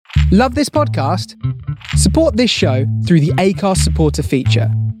Love this podcast? Support this show through the Acast supporter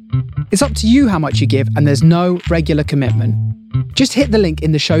feature. It's up to you how much you give, and there's no regular commitment. Just hit the link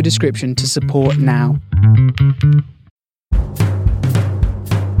in the show description to support now.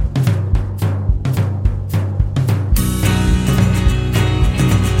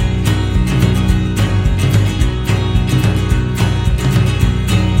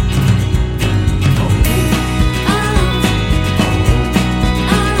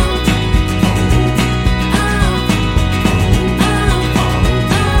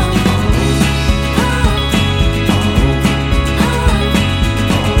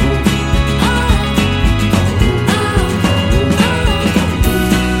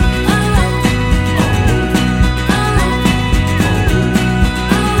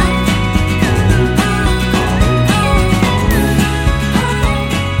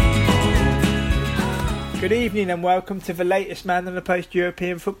 Good evening and welcome to the latest Man on the Post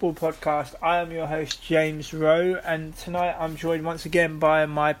European Football Podcast. I am your host James Rowe, and tonight I'm joined once again by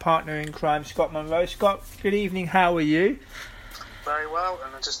my partner in crime, Scott Monroe. Scott, good evening, how are you? Very well,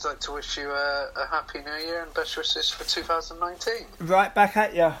 and I'd just like to wish you a happy new year and best wishes for 2019. Right back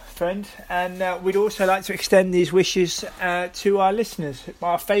at you, friend. And we'd also like to extend these wishes to our listeners,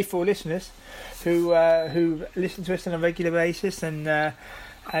 our faithful listeners who listen to us on a regular basis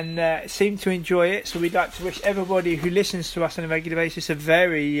and seem to enjoy it. So we'd like to wish everybody who listens to us on a regular basis a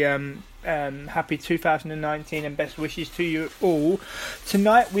very happy 2019 and best wishes to you all.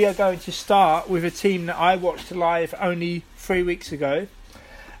 Tonight we are going to start with a team that I watched live only 3 weeks ago,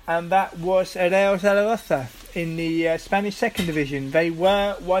 and that was Real Zaragoza in the Spanish second division. They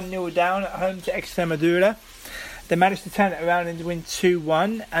were 1-0 down at home to Extremadura. They managed to turn it around and win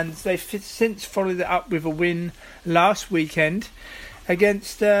 2-1, and they've since followed it up with a win last weekend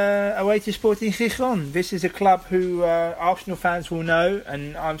against away to Sporting Gijón. This is a club who Arsenal fans will know,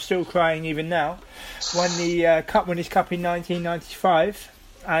 and I'm still crying even now, won the Cup Winners' Cup in 1995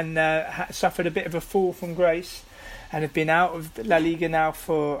 and suffered a bit of a fall from grace and have been out of La Liga now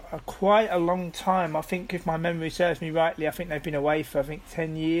for quite a long time. I think, if my memory serves me rightly, I think they've been away for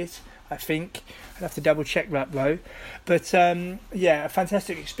 10 years. I'd have to double check that though. But a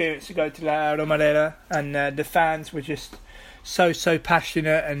fantastic experience to go to La Romareda, and the fans were just so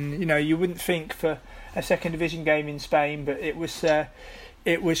passionate, and you wouldn't think for a second division game in Spain, but it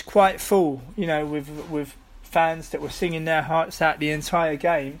was quite full, with fans that were singing their hearts out the entire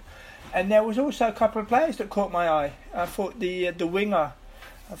game. And there was also a couple of players that caught my eye. I thought the winger,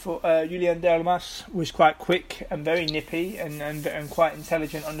 Julian Delmas was quite quick and very nippy and quite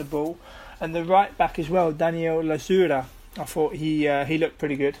intelligent on the ball, and the right back as well, Daniel Lasura. I thought he looked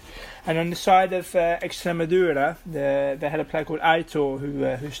pretty good. And on the side of Extremadura, they had a player called Aitor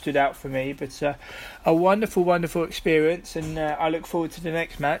who stood out for me. But a wonderful experience, and I look forward to the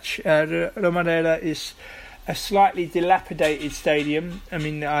next match. Romareda is a slightly dilapidated stadium. I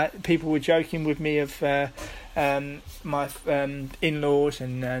mean, people were joking with me of my in-laws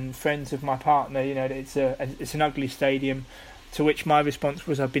and friends of my partner, that it's an ugly stadium, to which my response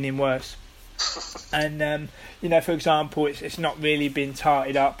was, I've been in worse. And for example, it's not really been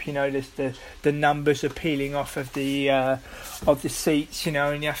tarted up. There's the numbers are peeling off of the seats.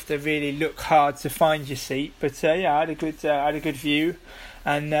 And you have to really look hard to find your seat. But I had a good view,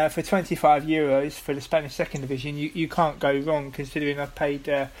 and for €25 for the Spanish second division, you can't go wrong, considering I've paid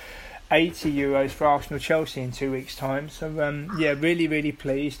 €80 for Arsenal Chelsea in 2 weeks' time. So really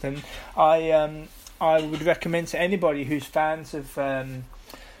pleased, and I would recommend to anybody who's fans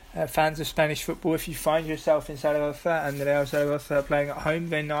of Spanish football, if you find yourself in Zaragoza and Real Zaragoza are playing at home,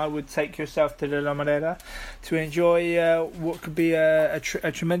 then I would take yourself to the La Romareda to enjoy what could be a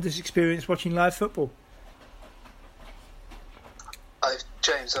tremendous experience watching live football.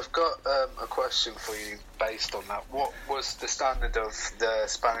 James, I've got a question for you based on that. What was the standard of the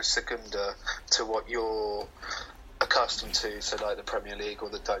Spanish Segunda to what you're accustomed to, so like the Premier League or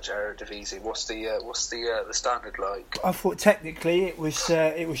the Dutch Eredivisie? What's the standard like? I thought technically it was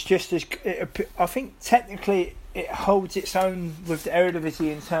just as. I think technically it holds its own with the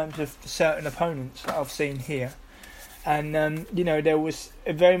Eredivisie in terms of certain opponents that I've seen here, and there was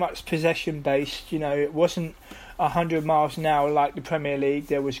very much possession based. It wasn't 100 miles an hour like the Premier League.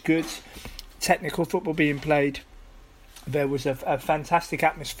 There was good technical football being played. There was a fantastic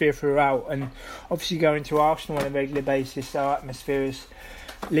atmosphere throughout, and obviously going to Arsenal on a regular basis, our atmosphere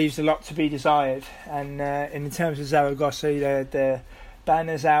leaves a lot to be desired. And in terms of Zaragoza, their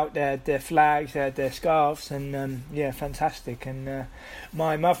banners out, their flags, their scarves, and fantastic. And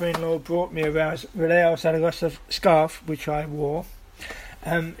my mother-in-law brought me a Real Zaragoza scarf, which I wore,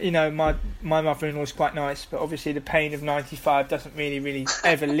 My mother-in-law is quite nice, but obviously the pain of 95 doesn't really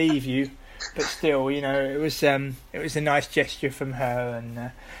ever leave you. But still, it was a nice gesture from her,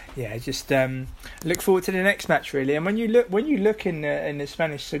 and just look forward to the next match really. And when you look in the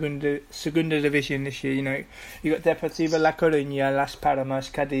Spanish Segunda Division this year, you got Deportivo La Coruña, Las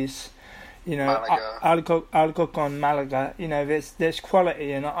Palmas, Cádiz, Malaga. Alcorcón, Malaga. There's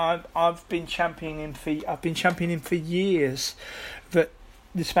quality, and I've been championing for years that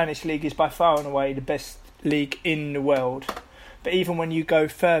the Spanish league is by far and away the best league in the world. But even when you go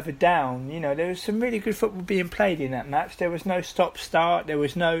further down, there was some really good football being played in that match. There was no stop-start. There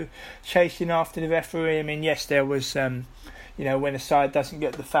was no chasing after the referee. I mean, yes, there was, when a side doesn't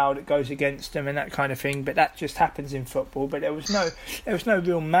get the foul that goes against them and that kind of thing. But that just happens in football. But there was no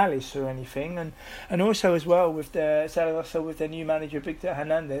real malice or anything. And also as well with Zaragoza, with their new manager Victor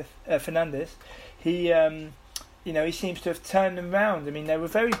Fernandez, he seems to have turned them round. I mean, they were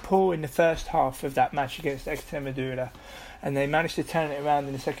very poor in the first half of that match against Extremadura, and they managed to turn it around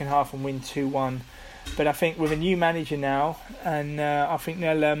in the second half and win 2-1. But I think with a new manager now, and I think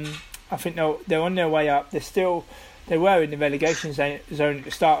they're on their way up. They were in the relegation zone at the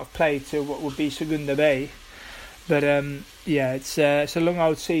start of play to what would be Segunda B. But it's a long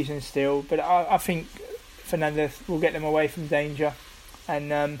old season still. But I think Fernandez will get them away from danger.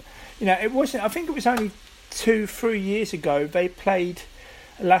 And it wasn't. I think it was only 2-3 years ago they played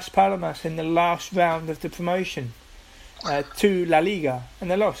Las Palmas in the last round of the promotion to La Liga,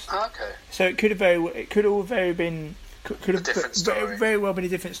 and they lost. Okay. So it could have very well been a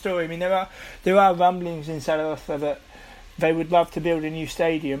different story. I mean, there are rumblings in Zaragoza that they would love to build a new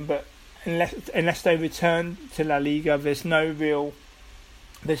stadium, but unless they return to La Liga, there's no real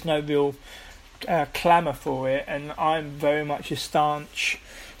clamour for it. And I'm very much a staunch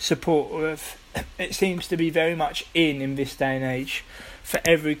supporter of. It seems to be very much in this day and age for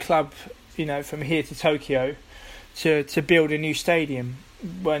every club, from here to Tokyo, to build a new stadium.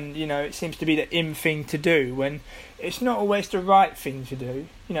 When it seems to be the in thing to do, when it's not always the right thing to do.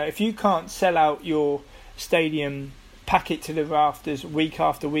 If you can't sell out your stadium, pack it to the rafters week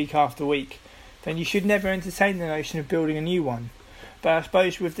after week after week, then you should never entertain the notion of building a new one. But I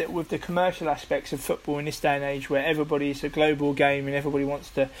suppose with the commercial aspects of football in this day and age, where everybody's a global game and everybody wants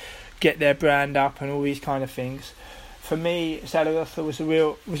to get their brand up and all these kind of things, for me, Zaragoza was a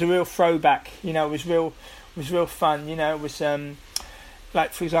real throwback. It was real fun. It was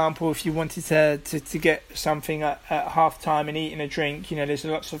like, for example, if you wanted to get something at half time and eat and a drink, there's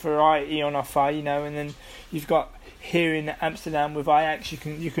lots of variety on offer, and then you've got here in Amsterdam with Ajax,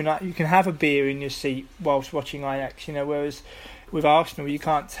 you can have a beer in your seat whilst watching Ajax, whereas with Arsenal you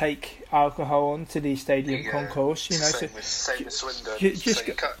can't take alcohol onto the stadium concourse, Same with Swindon.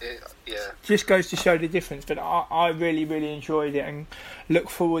 Just goes to show the difference. But I really enjoyed it and look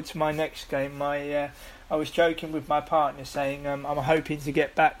forward to my next game. I was joking with my partner saying I'm hoping to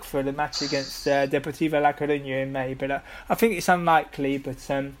get back for the match against Deportivo La Coruña in May, but I think it's unlikely. But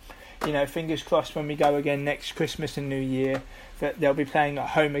fingers crossed when we go again next Christmas and New Year that they'll be playing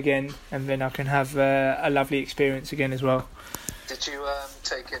at home again, and then I can have a lovely experience again as well. Did you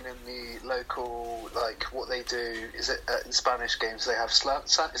take in the local, like what they do? Is it in Spanish games they have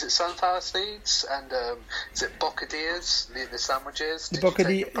is it sunflower seeds and is it bocadillas, the sandwiches? The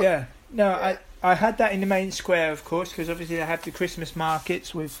bocadillas, yeah. No, yeah. I had that in the main square, of course, because obviously they have the Christmas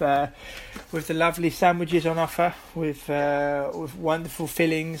markets with the lovely sandwiches on offer, with wonderful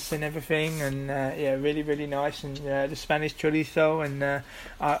fillings and everything, and really nice, and the Spanish chorizo, and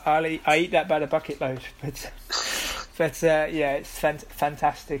I eat that by the bucket load, but it's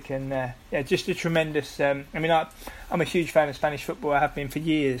fantastic, and just a tremendous. I'm a huge fan of Spanish football. I have been for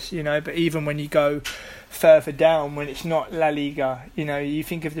years, But even when you go further down, when it's not La Liga, you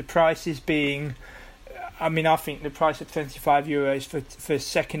think of the prices being. I think the price of €25 for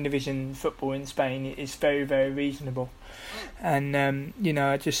second division football in Spain is very, very reasonable, and it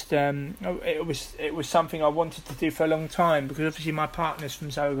was something I wanted to do for a long time, because obviously my partner's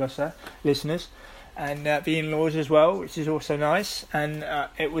from Zaragoza, listeners, and the in-laws as well, which is also nice, and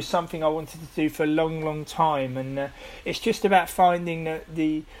it was something I wanted to do for a long time, and it's just about finding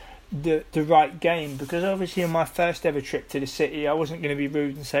the right game, because obviously on my first ever trip to the city I wasn't going to be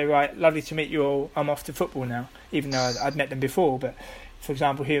rude and say, right, lovely to meet you all, I'm off to football now, even though I'd met them before, but for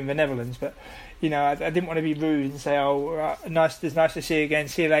example, here in the Netherlands. But I didn't want to be rude and say, "Oh, nice to see you again.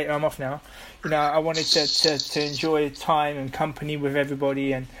 See you later. I'm off now." I wanted to enjoy time and company with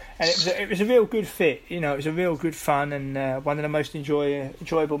everybody, and it was a real good fit. It was a real good fun, and one of the most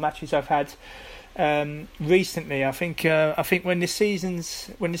enjoyable matches I've had recently. I think when the season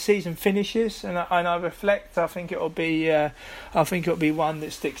finishes and I reflect, I think it'll be one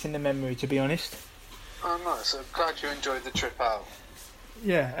that sticks in the memory. To be honest. Oh, nice. I'm glad you enjoyed the trip out.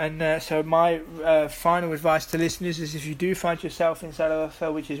 Yeah, and so my final advice to listeners is, if you do find yourself in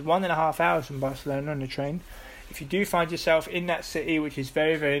Zaragoza, which is 1.5 hours from Barcelona on the train, if you do find yourself in that city, which is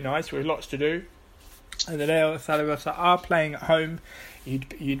very, very nice, with lots to do, and the Real Zaragoza are playing at home,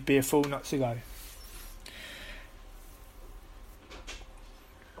 you'd be a fool not to go.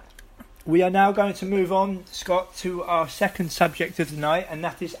 We are now going to move on, Scott, to our second subject of the night, and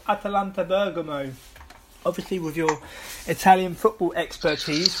that is Atalanta Bergamo. Obviously, with your Italian football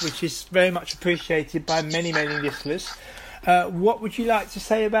expertise, which is very much appreciated by many, many listeners, what would you like to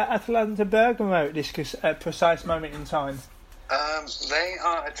say about Atalanta Bergamo at this precise moment in time? They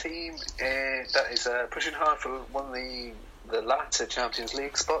are a team that is pushing hard for one of the latter Champions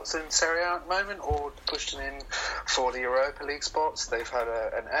League spots in Serie A at the moment, or pushing in for the Europa League spots. They've had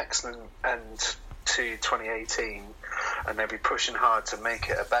an excellent end to 2018, and they'll be pushing hard to make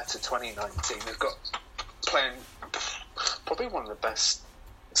it a better 2019. They've got playing probably one of the best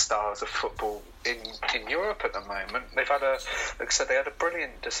styles of football in Europe at the moment. They've had like I said, they had a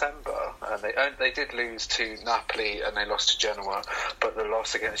brilliant December, and they did lose to Napoli and they lost to Genoa, but the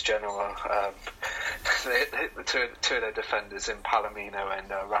loss against Genoa, two of their defenders in Palomino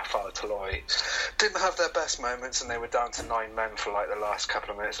and Rafael Toloi didn't have their best moments, and they were down to 9 men for like the last couple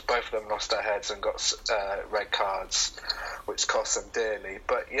of minutes. Both of them lost their heads and got red cards, which cost them dearly.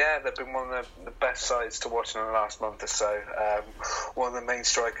 But yeah, they've been one of the best sides to watch in the last month or so. One of the main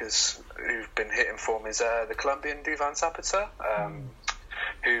strikers who've been hitting form is the Colombian Duvan Zapata,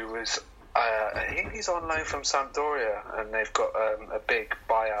 who was he's on loan from Sampdoria, and they've got a big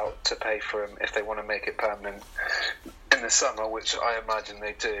buyout to pay for him if they want to make it permanent in the summer, which I imagine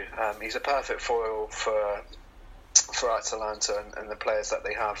they do. He's a perfect foil for Atalanta and the players that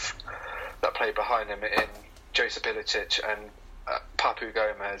they have that play behind him in Josip Ilicic and Papu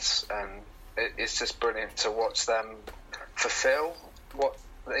Gomez, and it's just brilliant to watch them fulfill what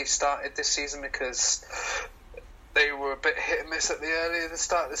they started this season, because they were a bit hit and miss at the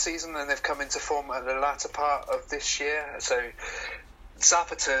start of the season, and they've come into form at the latter part of this year. So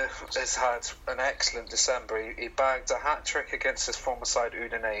Zapata has had an excellent December. He bagged a hat-trick against his former side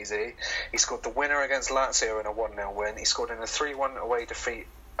Udinese. He scored the winner against Lazio in a 1-0 win. He scored in a 3-1 away defeat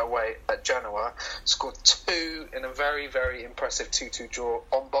away at Genoa. Scored 2 in a very, very impressive 2-2 draw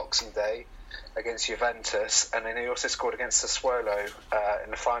on Boxing Day against Juventus, and then he also scored against Sassuolo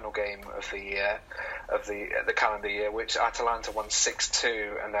in the final game of the year, of the calendar year, which Atalanta won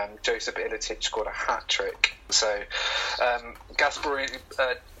 6-2, and then Josip Ilicic scored a hat-trick. So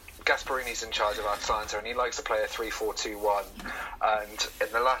Gasparini's in charge of Atalanta, and he likes to play a 3-4-2-1, and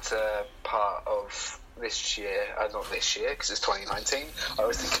in the latter part of this year, not this year because it's 2019, I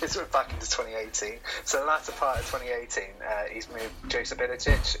was thinking it's back into 2018, so the latter part of 2018 he's moved Josip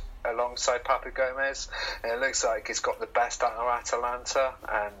Ilicic alongside Papu Gomez, and it looks like he's got the best out of Atalanta.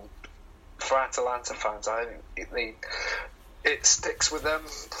 And for Atalanta fans, I think it sticks with them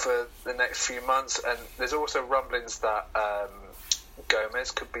for the next few months. And there's also rumblings that Gomez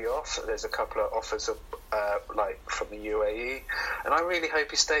could be off. There's a couple of offers from the UAE, and I really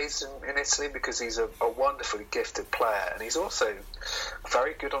hope he stays in Italy, because he's a wonderfully gifted player, and he's also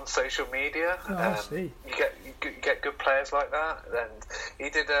very good on social media. I see. You get good players like that, and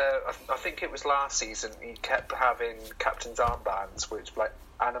he did. I think it was last season. He kept having captain's armbands, which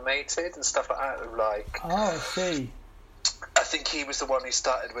animated and stuff like that. I see. I think he was the one who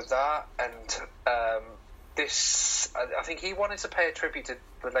started with that, and I think he wanted to pay a tribute to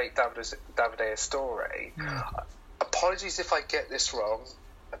the late Davide Astori. Apologies if I get this wrong,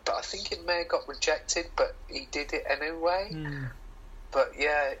 but I think it may have got rejected, but he did it anyway. But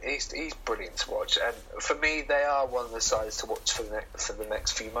yeah, he's brilliant to watch, and for me, they are one of the sides to watch for the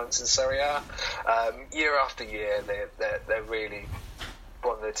next few months in Serie A. Year after year, they're really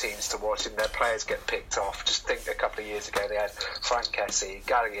one of the teams to watch, and their players get picked off. Just think, a couple of years ago they had Frank Kessie,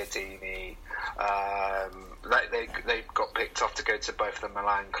 Gagliardini. They got picked off to go to both the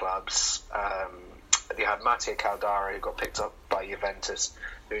Milan clubs. They had Mattia Caldara, who got picked up by Juventus,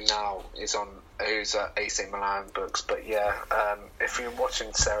 who's at AC Milan books. But yeah, if you're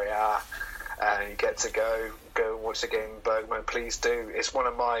watching Serie A and you get to go and watch the game in Bergamo, please do. It's one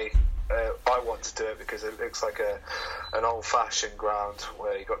of my I want to do it because it looks like an old-fashioned ground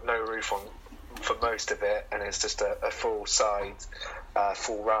where you've got no roof on for most of it, and it's just a full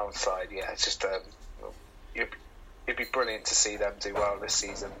round side. Yeah, it's just it'd be brilliant to see them do well this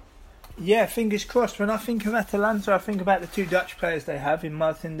season. Yeah, fingers crossed. When I think of Atalanta, I think about the two Dutch players they have in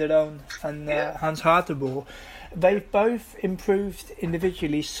Martin de Roon and Hans Hartenboer. They've both improved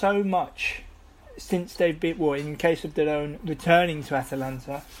individually so much since they've been, well, in case of de Roon, returning to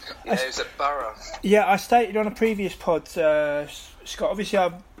Atalanta. Yeah, it was at Borough. Yeah, I stated on a previous pod, Scott, obviously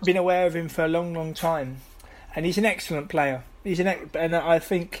I've been aware of him for a long, long time, and he's an excellent player. And I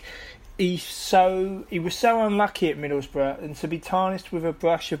think he was so unlucky at Middlesbrough, and to be tarnished with a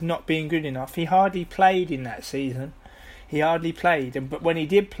brush of not being good enough. He hardly played in that season. But when he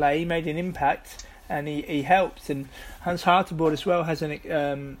did play, he made an impact, and he helped. And Hans Hartenboer as well has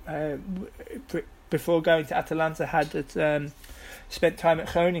before going to Atalanta had spent time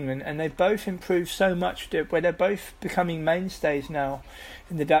at Groningen, and they both improved so much where they're both becoming mainstays now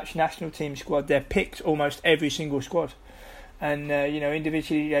in the Dutch national team squad. They're picked almost every single squad. And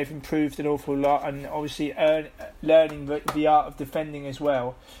individually they've improved an awful lot, and obviously learning the art of defending as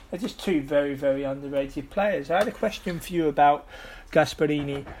well. They're just two very, very underrated players. I had a question for you about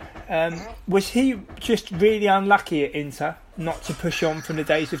Gasperini. Was he just really unlucky at Inter not to push on from the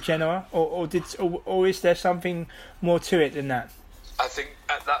days of Genoa, or is there something more to it than that? I think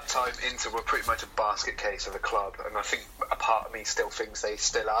at that time Inter were pretty much a basket case of a club, and I think a part of me still thinks they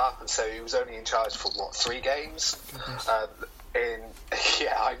still are. And so he was only in charge for 3 games. I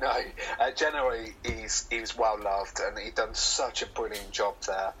know. Generally, he was well loved, and he'd done such a brilliant job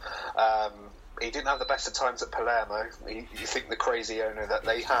there. He didn't have the best of times at Palermo. You think the crazy owner that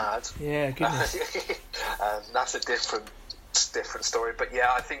they had? Yeah, goodness. That's a different story. But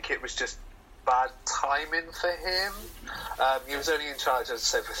yeah, I think it was just bad timing for him. He was only in charge, as I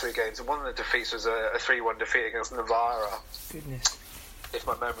said, for 3 games, and one of the defeats was a 3-1 defeat against Navarra. Goodness. If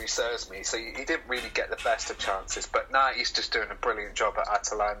my memory serves me. So he didn't really get the best of chances, but now he's just doing a brilliant job at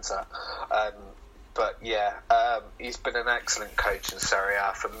Atalanta. But yeah, he's been an excellent coach in Serie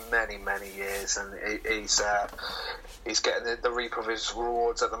A for many, many years, and he's getting the reap of his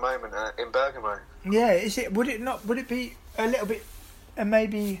rewards at the moment in Bergamo. Yeah, would it be a little bit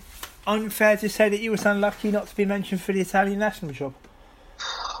maybe unfair to say that he was unlucky not to be mentioned for the Italian national job?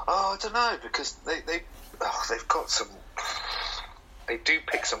 Oh, I don't know, because they've got some. They do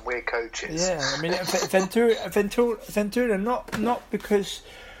pick some weird coaches. Yeah, I mean Ventura not because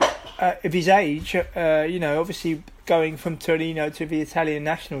of his age. Obviously going from Torino to the Italian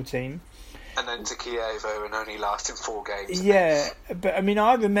national team, and then to Chievo, and only lasting 4 games. Yeah, but I mean,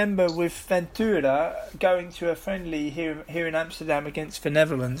 I remember with Ventura going to a friendly here in Amsterdam against the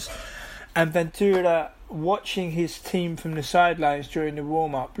Netherlands, and Ventura watching his team from the sidelines during the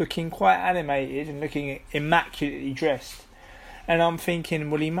warm-up, looking quite animated and looking immaculately dressed. And I'm thinking,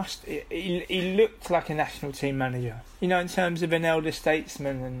 well, he looked like a national team manager, in terms of an elder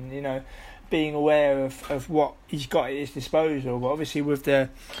statesman, and being aware of what he's got at his disposal. But obviously, with the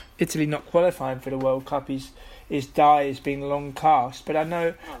Italy not qualifying for the World Cup, his die has been long cast. But I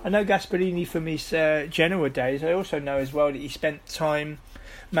know Gasperini from his Genoa days. I also know as well that he spent time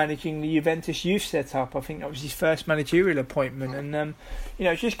managing the Juventus youth setup. I think that was his first managerial appointment, and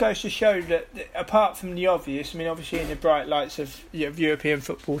it just goes to show that apart from the obvious, I mean, obviously in the bright lights of European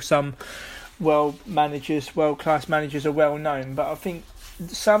football, some world-class managers are well known, but I think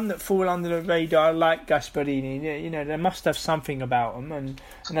some that fall under the radar, like Gasperini, they must have something about them, and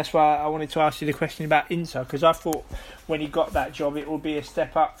that's why I wanted to ask you the question about Inter, because I thought when he got that job it would be a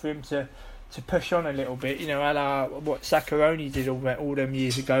step up for him to push on a little bit, a la what Zaccheroni did all them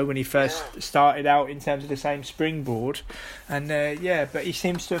years ago when he first started out in terms of the same springboard. And but he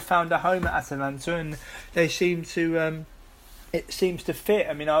seems to have found a home at Atalanta, and they seem to it seems to fit.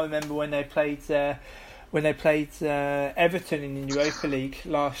 I mean, I remember when they played Everton in the Europa League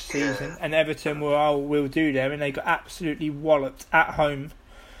last season, and Everton were we'll do there, and they got absolutely walloped at home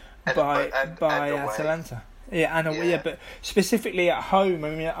by Atalanta. Yeah, but specifically at home, I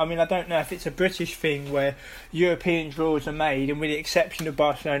mean, I don't know if it's a British thing where European draws are made, and with the exception of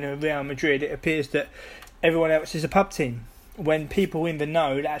Barcelona and Real Madrid, it appears that everyone else is a pub team. When people in the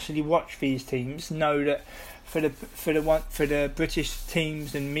know that actually watch these teams know that for the British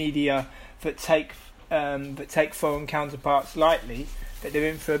teams and media that take foreign counterparts lightly, that they're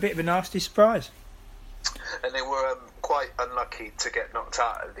in for a bit of a nasty surprise. And they were quite unlucky to get knocked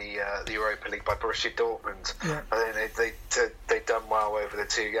out of the Europa League by Borussia Dortmund. Yeah. I think they'd done well over the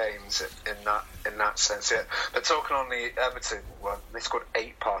 2 games in that sense. Yeah. But talking on the Everton one, they scored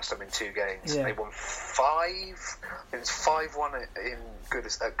 8 past them in 2 games. Yeah. They won 5. It was 5-1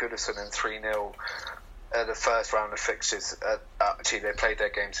 at Goodison and 3-0. The first round of fixtures. Actually, they played their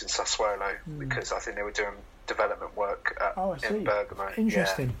games in Sassuolo because I think they were doing development work in Bergamo.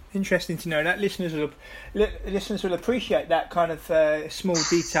 Interesting to know that. Listeners will appreciate that kind of small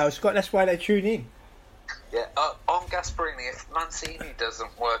details. Scott, that's why they tune in. Yeah, on Gasperini, if Mancini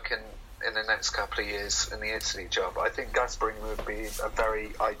doesn't work in the next couple of years in the Italy job, I think Gasperini would be a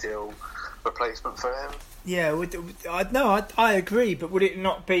very ideal replacement for him. Yeah, I agree. But would it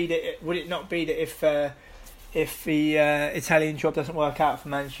not be that if the Italian job doesn't work out for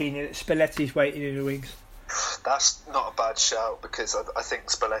Mancini, that Spalletti's waiting in the wings? That's not a bad shout, because I think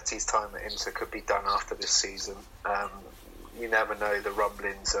Spalletti's time at Inter could be done after this season. You never know the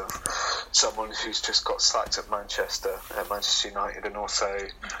rumblings of someone who's just got sacked at Manchester United, and also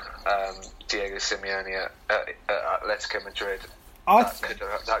Diego Simeone at Atletico Madrid.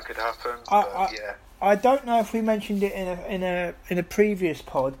 That could happen. I don't know if we mentioned it in a previous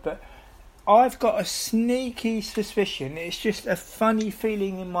pod, but I've got a sneaky suspicion. It's just a funny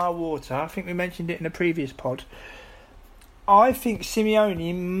feeling in my water. I think we mentioned it in a previous pod. I think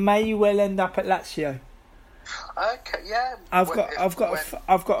Simeone may well end up at Lazio. Okay, yeah. I've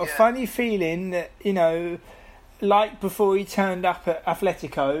got a funny feeling that, you know, like before he turned up at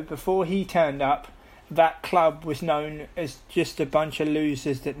Atletico, before he turned up, that club was known as just a bunch of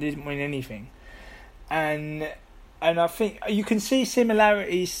losers that didn't win anything, and I think you can see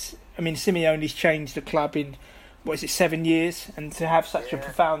similarities. I mean, Simeone's changed the club in 7 years, and to have such a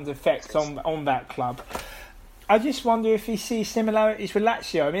profound effect on that club. I just wonder if he sees similarities with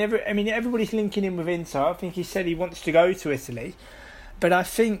Lazio. I mean, everybody's linking him with Inter. I think he said he wants to go to Italy, but I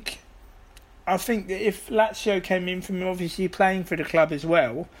think that if Lazio came in from obviously playing for the club as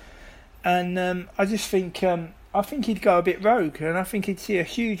well, and I just think I think he'd go a bit rogue, and I think he'd see a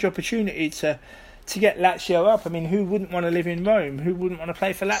huge opportunity to get Lazio up. I mean, who wouldn't want to live in Rome? Who wouldn't want to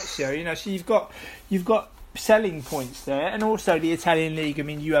play for Lazio? You know, so you've got selling points there, and also the Italian league. I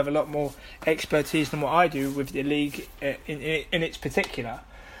mean, you have a lot more expertise than what I do with the league in its particular,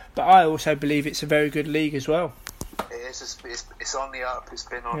 but I also believe it's a very good league as well. It is. It's on the up. It's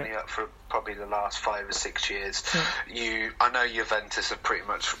been on the up for probably the last 5 or 6 years. I know Juventus are pretty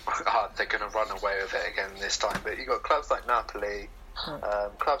much they're going to run away with it again this time, but you've got clubs like Napoli,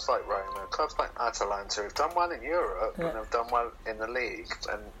 clubs like Roma, clubs like Atalanta who've done well in Europe and have done well in the league,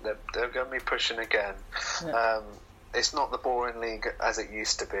 and they're going to be pushing again. It's not the boring league as it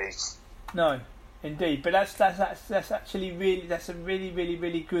used to be. No, indeed, but that's actually a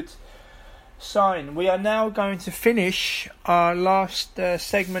really good sign. We are now going to finish our last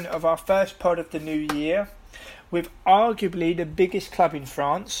segment of our first pod of the new year with arguably the biggest club in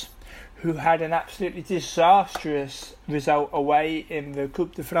France, who had an absolutely disastrous result away in the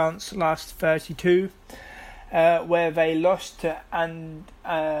Coupe de France last 32, where they lost to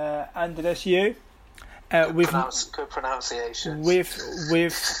Andressieux. Good pronunciation. With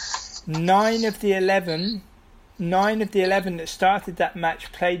 9 of the 11 that started that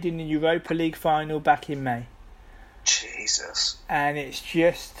match played in the Europa League final back in May. Jesus. And it's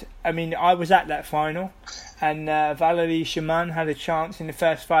just, I mean, I was at that final, and Valérie Schumann had a chance in the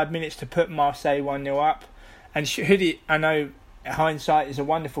first 5 minutes to put Marseille 1-0 up. And I know hindsight is a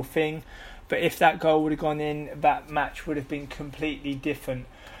wonderful thing, but if that goal would have gone in, that match would have been completely different.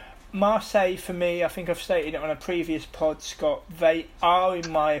 Marseille, for me, I think I've stated it on a previous pod, Scott, they are,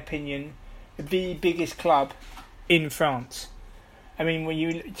 in my opinion, the biggest club in France. I mean,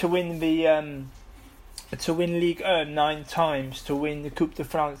 to win Ligue 1 9 times, to win the Coupe de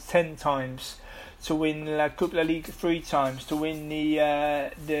France 10 times, to win La Coupe de la Ligue 3 times, to win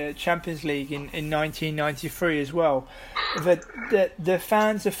the Champions League in 1993 as well. The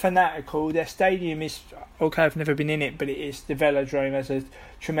fans are fanatical. Their stadium is okay. I've never been in it, but it is. The Velodrome has a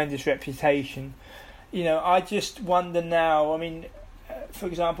tremendous reputation. You know, I just wonder now. I mean, for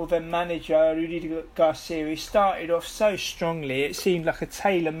example, their manager Rudy Garcia started off so strongly. It seemed like a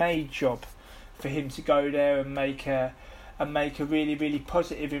tailor-made job for him to go there and make a really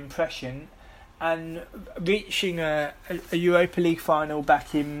positive impression. And reaching a Europa League final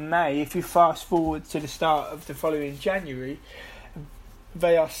back in May, if you fast forward to the start of the following January,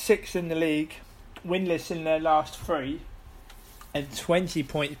 they are 6th in the league, winless in their last 3, and 20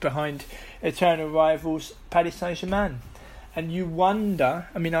 points behind eternal rivals Paris Saint-Germain. And you wonder,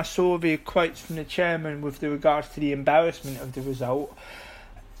 I mean, I saw the quotes from the chairman with regards to the embarrassment of the result.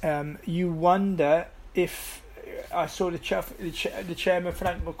 You wonder if I saw the chairman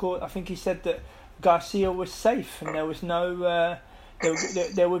Frank McCourt, I think he said that Garcia was safe and there was no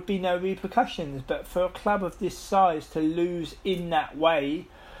there would be no repercussions. But for a club of this size to lose in that way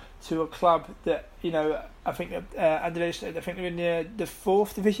to a club that, you know, I think Andres, I think they're in the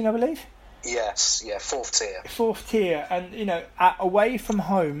fourth division, I believe. Yes, yeah, fourth tier. Fourth tier, and you know, away from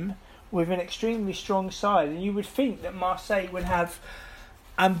home with an extremely strong side, and you would think that Marseille would have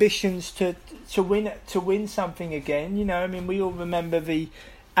ambitions to win something again. You know, I mean, we all remember the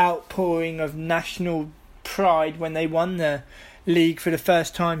outpouring of national pride when they won the league for the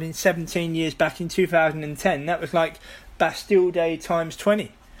first time in 17 years back in 2010. That was like Bastille Day times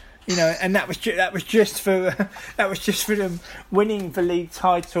 20. You know, and that was just for them winning the league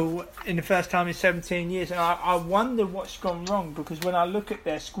title in the first time in 17 years. And I wonder what's gone wrong, because when I look at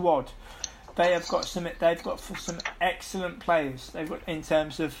their squad, they've got some excellent players. They've got, in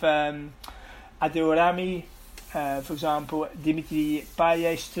terms of Adil Rami, for example, Dimitri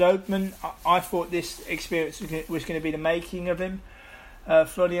Payet-Strootman. I thought this experience was going to be the making of him.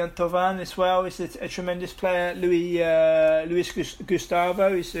 Florian Thauvin as well is a tremendous player. Luis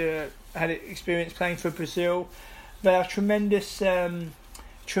Gustavo is had experience playing for Brazil. They are tremendous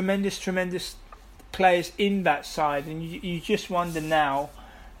players in that side, and you just wonder now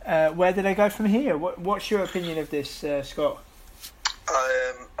where do they go from here? What's your opinion of this, Scott?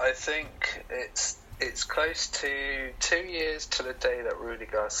 I think it's close to 2 years to the day that Rudy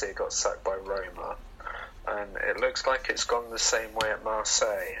Garcia got sacked by Roma. And it looks like it's gone the same way at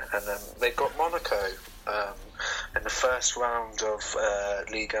Marseille. And then they've got Monaco in the first round of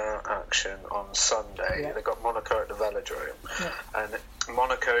Liga action on Sunday. Yeah. They've got Monaco at the Velodrome. Yeah. And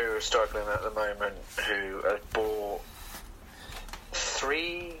Monaco, who are struggling at the moment, who have bought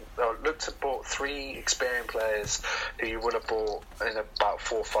three experienced players who you would have bought in about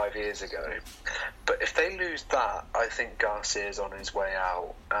 4 or 5 years ago. But if they lose that, I think Garcia is on his way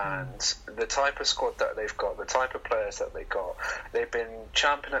out. And the type of squad that they've got, the type of players that they've got, they've been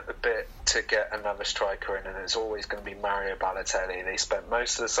champing at the bit to get another striker in, and it's always going to be Mario Balotelli. They spent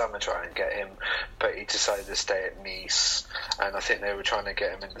most of the summer trying to get him, but he decided to stay at Nice, and I think they were trying to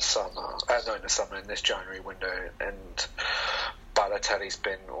get him in the summer. In this January window, and Balotelli's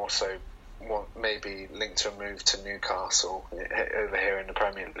been also maybe linked to a move to Newcastle over here in the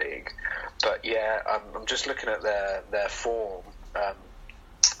Premier League. But yeah, I'm just looking at their form.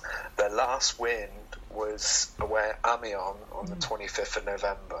 Their last win was away at Amiens on the 25th of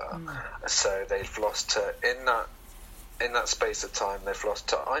November. So they've lost to, in that space of time, they've lost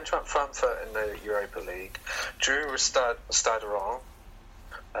to Eintracht Frankfurt in the Europa League, drew with Stade Rennes,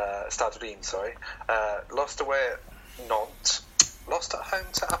 lost away at Nantes, lost at home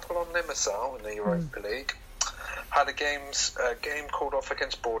to Apollon Limassol in the Europa League, had a game called off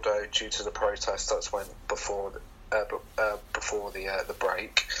against Bordeaux due to the protest that went before the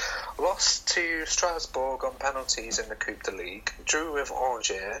break, lost to Strasbourg on penalties in the Coupe de Ligue, drew with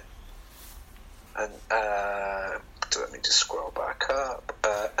Angers, and let me just scroll back up,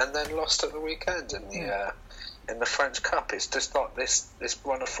 and then lost at the weekend in the French Cup. It's just not this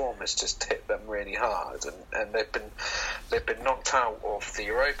run of form has just hit them really hard, and they've been knocked out of the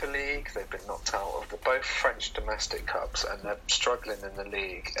Europa League, they've been knocked out of both French domestic cups, and they're struggling in the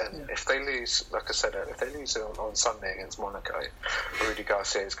league. And if they lose, like I said, if they lose on Sunday against Monaco, Rudy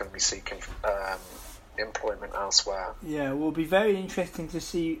Garcia is going to be seeking employment elsewhere. Yeah, it will be very interesting to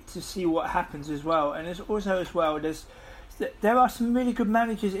see what happens as well. And there's also there are some really good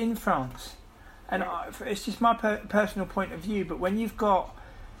managers in France. And it's just my personal point of view, but when you've got,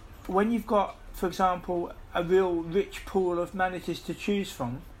 for example, a real rich pool of managers to choose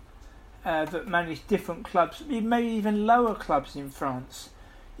from, that manage different clubs, maybe even lower clubs in France,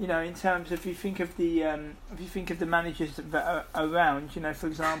 you know, in terms of if you think of the managers that are around, you know, for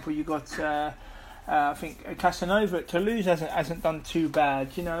example, you got I think Casanova at Toulouse hasn't done too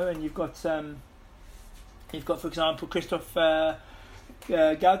bad, you know, and you've got for example Christophe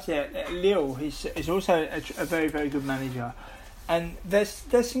Galtier at Lille. He's also a very, very good manager, and there's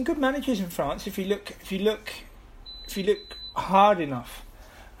some good managers in France if you look hard enough.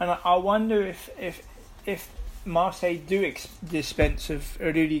 And I wonder if Marseille do dispense of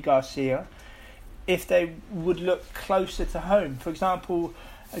Rudy Garcia, if they would look closer to home. For example,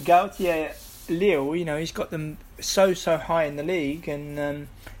 Galtier at Lille, you know, he's got them so high in the league, and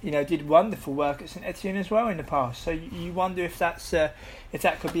you know, did wonderful work at St Etienne as well in the past. So you wonder if that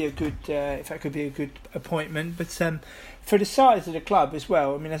could be a good appointment. But for the size of the club as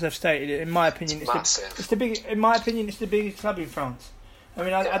well, I mean, as I've stated, in my opinion, it's the biggest club in France. I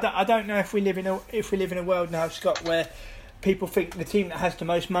mean, I don't know if we live in a world now, Scott, where people think the team that has the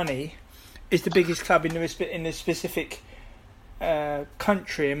most money is the biggest club in the specific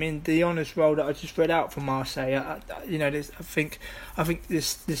country. I mean, the honours roll that I just read out from Marseille. I think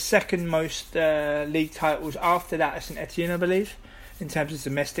this the second most league titles after that is St Etienne, I believe, in terms of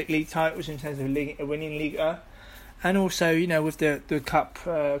domestic league titles, in terms of winning Ligue 1. And also, with the cup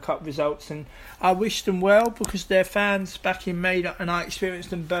results, and I wish them well because their fans back in May, and I experienced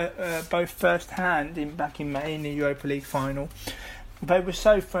them both first hand back in May in the Europa League final. They were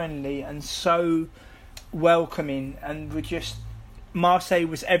so friendly and so welcoming, and were just Marseille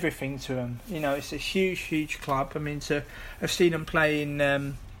was everything to them. It's a huge club. I mean, to have seen them play in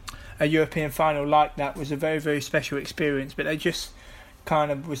a European final like that was a very, very special experience. But they just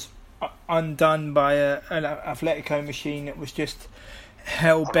kind of was undone by an Atletico machine that was just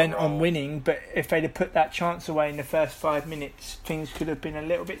hell bent on winning. But if they'd have put that chance away in the first 5 minutes, things could have been a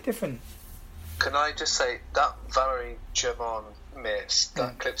little bit different. Can I just say that Valerie Germain miss,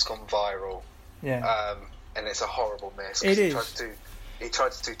 that clip's gone viral. Yeah. And it's a horrible miss. It is. He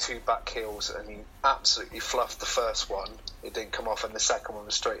tried to do 2 back heels and he absolutely fluffed the first one. It didn't come off, and the second one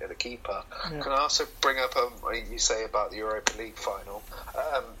was straight at the keeper. Yeah. Can I also bring up what you say about the Europa League final?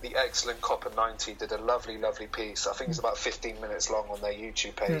 The excellent Copa 90 did a lovely piece. I think it's about 15 minutes long on their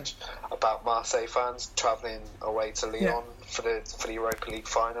YouTube page about Marseille fans travelling away to Lyon for the Europa League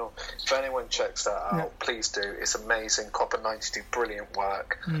final. If anyone checks that out, please do. It's amazing. Copa 90 do brilliant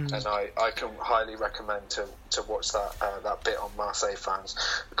work, and I can highly recommend to watch that bit on Marseille fans,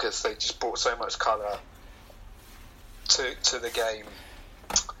 because they just brought so much colour to the game,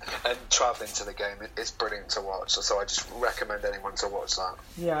 and travelling to the game, it's brilliant to watch. So I just recommend anyone to watch that.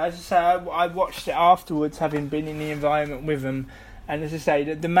 Yeah, as I say, I watched it afterwards, having been in the environment with them. And as I say,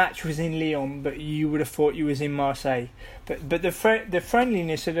 the match was in Lyon, but you would have thought you was in Marseille. But the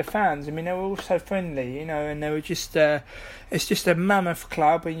friendliness of the fans, I mean, they were all so friendly, and they were just it's just a mammoth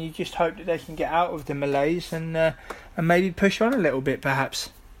club, and you just hope that they can get out of the malaise and maybe push on a little bit, perhaps.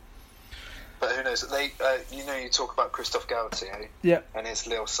 But who knows? They, you talk about Christophe Galtier and his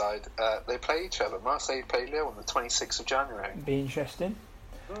Lille side. They play each other. Marseille play Lille on the 26th of January. Be interesting.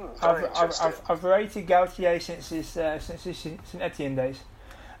 Interesting. I've rated Galtier since his St Etienne days,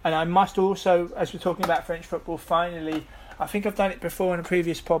 and I must also, as we're talking about French football, finally, I think I've done it before in a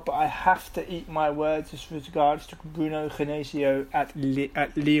previous pod, but I have to eat my words as regards to Bruno Genesio at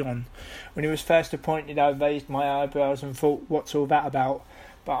Lyon. When he was first appointed, I raised my eyebrows and thought, what's all that about?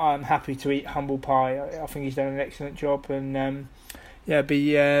 But I'm happy to eat humble pie. I think he's done an excellent job, and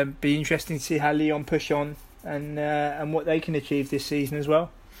be interesting to see how Lyon push on and what they can achieve this season as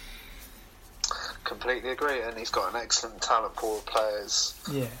well. Completely agree, and he's got an excellent talent pool of players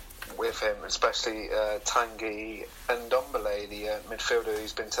with him, especially Tanguy Ndombele, the midfielder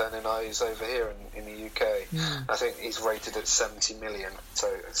who's been turning eyes over here in the UK. I think he's rated at 70 million,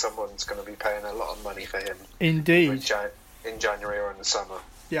 so someone's going to be paying a lot of money for him. Indeed. In January or in the summer.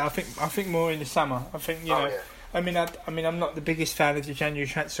 Yeah, I think more in the summer. I think I mean, I'm not the biggest fan of the January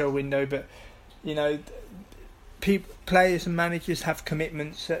transfer window, but players and managers have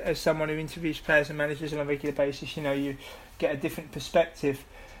commitments. As someone who interviews players and managers on a regular basis, you get a different perspective.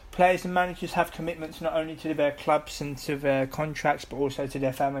 Players and managers have commitments not only to their clubs and to their contracts, but also to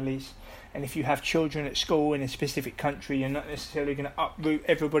their families. And if you have children at school in a specific country, you're not necessarily going to uproot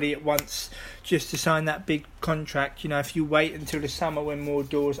everybody at once just to sign that big contract. If you wait until the summer when more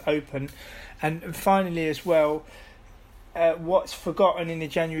doors open. And finally as well, what's forgotten in the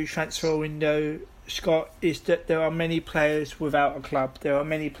January transfer window, Scott, is that there are many players without a club. There are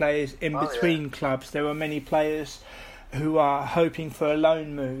many players in between clubs. There are many players who are hoping for a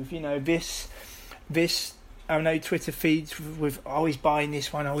loan move. This I know Twitter feeds with always buying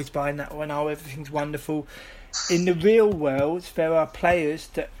this one, always buying that one, everything's wonderful. In the real world, there are players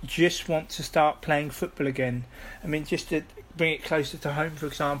that just want to start playing football again. I mean, just to bring it closer to home, for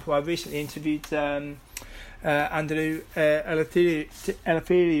example, I recently interviewed Andrew Eleftheriou,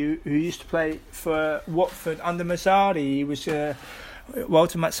 who used to play for Watford under Mazzarri. He was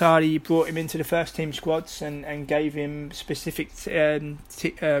Walter Mazzarri brought him into the first team squads and gave him specific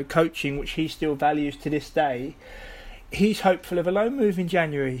coaching, which he still values to this day. He's hopeful of a loan move in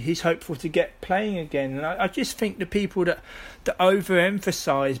January. He's hopeful to get playing again, and I just think the people that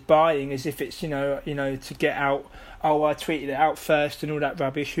overemphasise buying as if it's to get out. Oh, I tweeted it out first and all that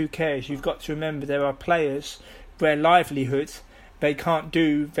rubbish. Who cares? You've got to remember there are players where livelihood. They can't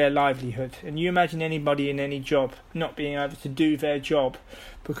do their livelihood. And you imagine anybody in any job not being able to do their job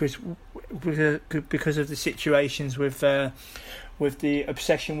because of the situations with the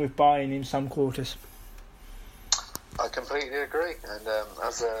obsession with buying in some quarters. I completely agree. And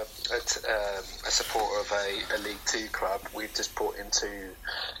as a supporter of a League Two club, we've just brought in 2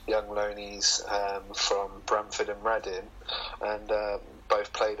 young loanies from Bramford and Reading, and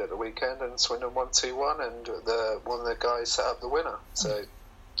both played at the weekend, and Swindon won 2-1, and one of the guys set up the winner. So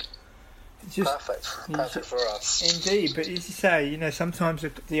perfect for us. Indeed, but as you say, sometimes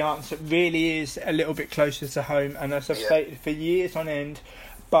the answer really is a little bit closer to home, and as I've stated for years on end,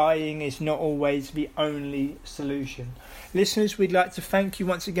 buying is not always the only solution. Listeners, we'd like to thank you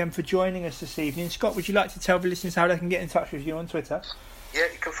once again for joining us this evening. Scott, would you like to tell the listeners how they can get in touch with you on Twitter? Yeah,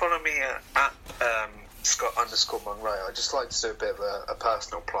 you can follow me at Scott_Monroe. I'd just like to do a bit of a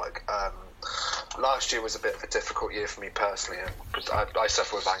personal plug. Last year was a bit of a difficult year for me personally. I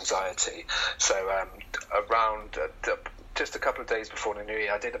suffer with anxiety, so around just a couple of days before the new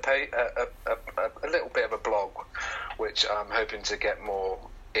year, I did a little bit of a blog, which I'm hoping to get more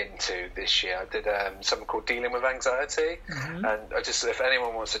into this year. I did something called Dealing with Anxiety, and if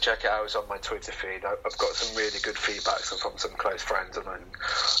anyone wants to check it out, it's on my Twitter feed. I've got some really good feedback from some close friends and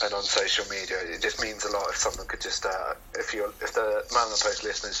on social media. It just means a lot if someone could just if the Man on the Post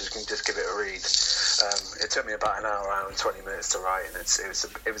listeners can just give it a read. It took me about an hour and 20 minutes to write, and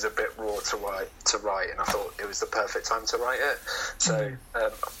it was a bit raw to write, and I thought it was the perfect time to write it. So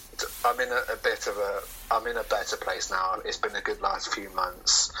I'm in a better place now. It's been a good last few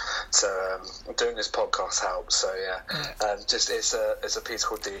months, so doing this podcast helps. So it's a piece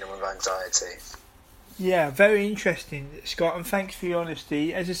called Dealing with Anxiety. Yeah, very interesting, Scott, and thanks for your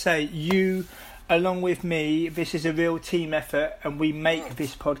honesty. As I say, you, along with me, this is a real team effort, and we make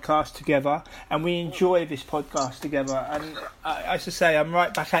this podcast together, and we enjoy this podcast together. And as I say, I'm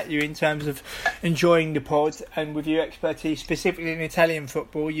right back at you in terms of enjoying the pod, and with your expertise, specifically in Italian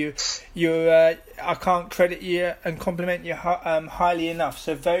football, I can't credit you and compliment you highly enough.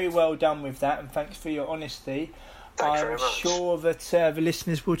 So very well done with that, and thanks for your honesty. I'm sure that the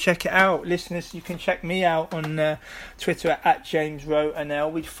listeners will check it out. Listeners, you can check me out on Twitter at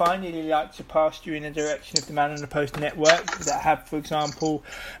JamesRoweNL. We'd finally like to pass you in the direction of the Man on the Post network that have, for example,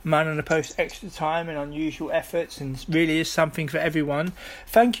 Man on the Post Extra Time and Unusual Efforts, and really is something for everyone.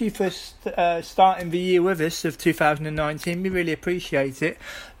 Thank you for starting the year with us of 2019. We really appreciate it.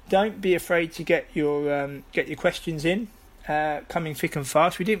 Don't be afraid to get your questions in, coming thick and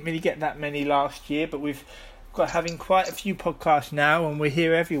fast. We didn't really get that many last year, but we've having quite a few podcasts now, and we're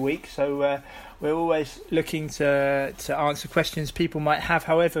here every week, so we're always looking to answer questions people might have,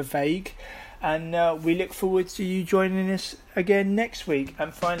 however vague, and we look forward to you joining us again next week.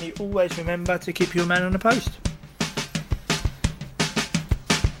 And finally, always remember to keep your man on the post.